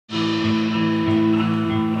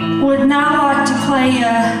would now like to play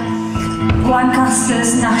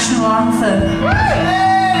Lancaster's national anthem.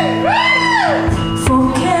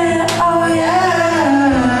 Fuck it, oh yeah.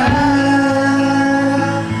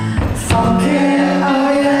 Fuck it, oh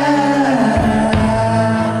yeah.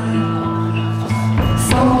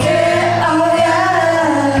 Fuck it, oh yeah.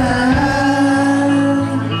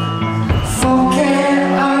 Fuck it,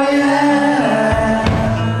 oh yeah.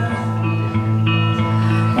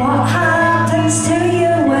 What happens to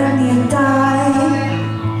you when you die?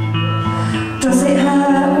 Does it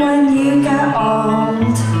hurt when you get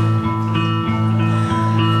old?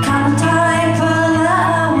 Can I type a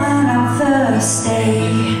letter when I'm thirsty?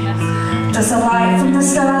 Does the light from the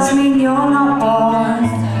stars mean you're not born?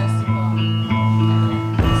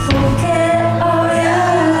 Fuck it, oh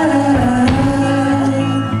yeah.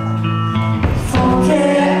 Fuck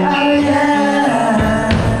it, oh yeah.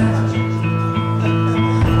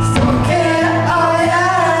 Fuck it, oh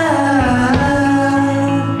yeah.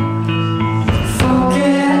 Fuck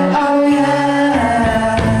it, oh yeah.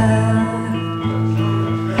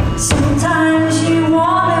 Sometimes you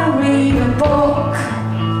wanna read a book.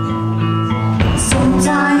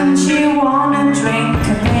 Sometimes you wanna drink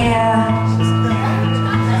a beer.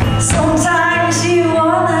 Sometimes you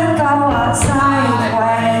wanna go out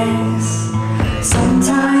sideways.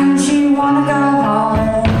 Sometimes you wanna go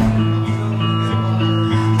home.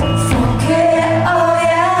 But fuck it, oh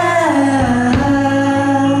yeah.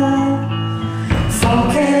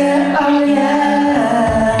 Fuck it, oh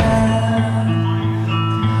yeah.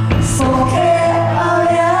 Fuck it, oh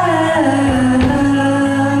yeah.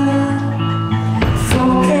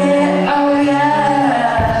 Fuck it, oh yeah.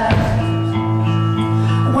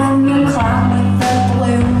 When you climb with the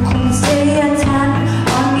balloon comes to your tent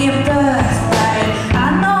on your birthday, I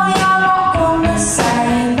know you're not gonna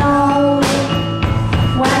say no.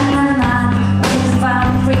 When a man with a van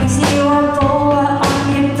brings you a bullet on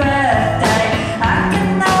your birthday, I can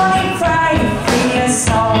only pray for your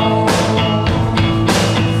soul.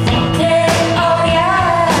 Fuck it, oh yeah.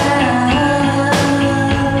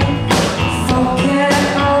 Fuck it,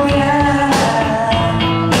 oh yeah.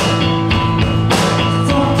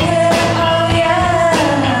 Fuck it, oh yeah.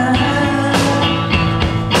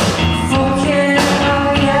 Fuck it, oh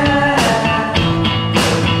yeah.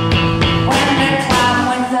 When the clown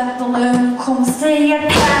with the balloon comes to your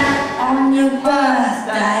tent on your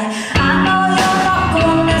birthday, I know you're not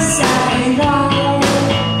gonna say no.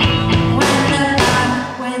 When the man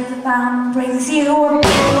with the van brings you a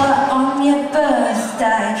bullet on your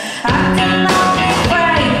birthday, I can only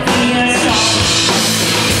pray for your soul.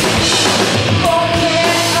 Fuck it,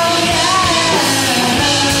 oh yeah.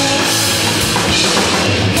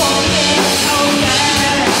 Fuck it, oh yeah. Fuck it, oh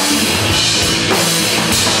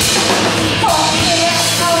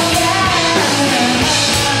yeah. Fuck it, oh yeah.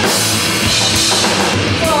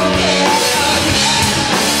 Fuck it, oh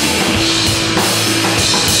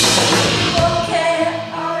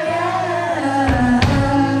yeah.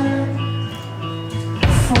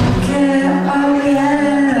 Fuck it, oh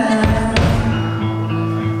yeah.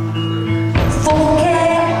 Fuck it,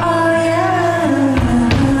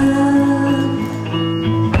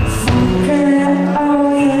 oh yeah. Fuck it, oh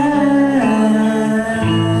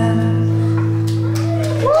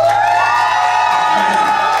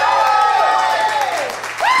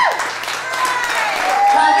yeah.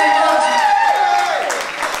 Thank you much.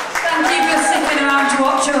 Thank you for sticking around to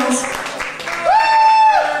watch us.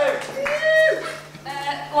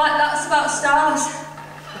 Like that's about stars.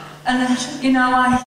 And you know,